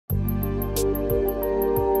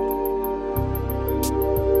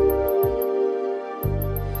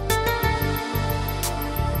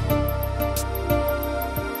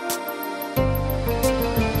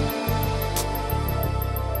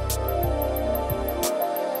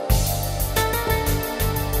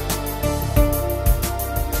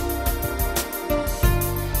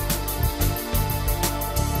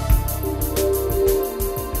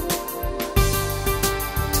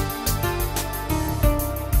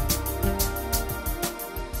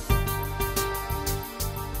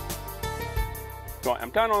Right,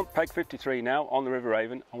 I'm down on peg 53 now on the River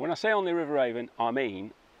Avon, and when I say on the River Avon, I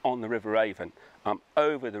mean on the River Avon. I'm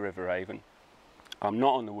over the River Avon. I'm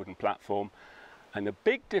not on the wooden platform. And the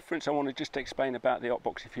big difference I want to just explain about the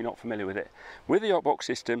Octbox, if you're not familiar with it. With the Octbox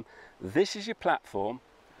system, this is your platform,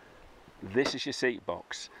 this is your seat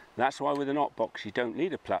box. That's why with an Octbox you don't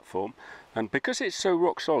need a platform. And because it's so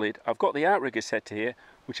rock solid, I've got the Outrigger set here,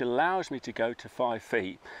 which allows me to go to 5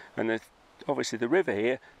 feet. And obviously the river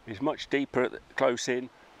here is much deeper close in,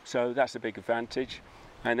 so that's a big advantage.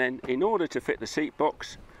 And then in order to fit the seat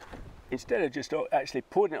box, instead of just actually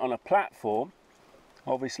putting it on a platform,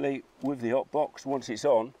 obviously with the Octbox, once it's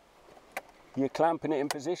on, you're clamping it in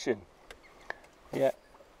position. Yeah,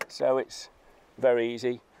 so it's very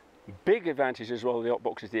easy. Big advantage as well of the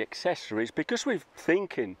Octbox is the accessories. Because we're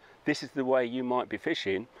thinking this is the way you might be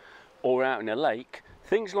fishing or out in a lake,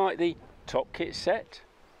 things like the top kit set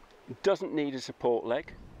doesn't need a support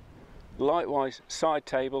leg. Likewise, side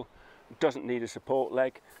table doesn't need a support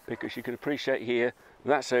leg, because you can appreciate here,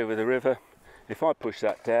 that's over the river. If I push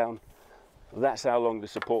that down, that's how long the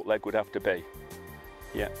support leg would have to be.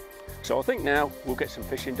 Yeah, so I think now we'll get some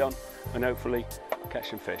fishing done and hopefully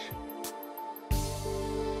catch some fish.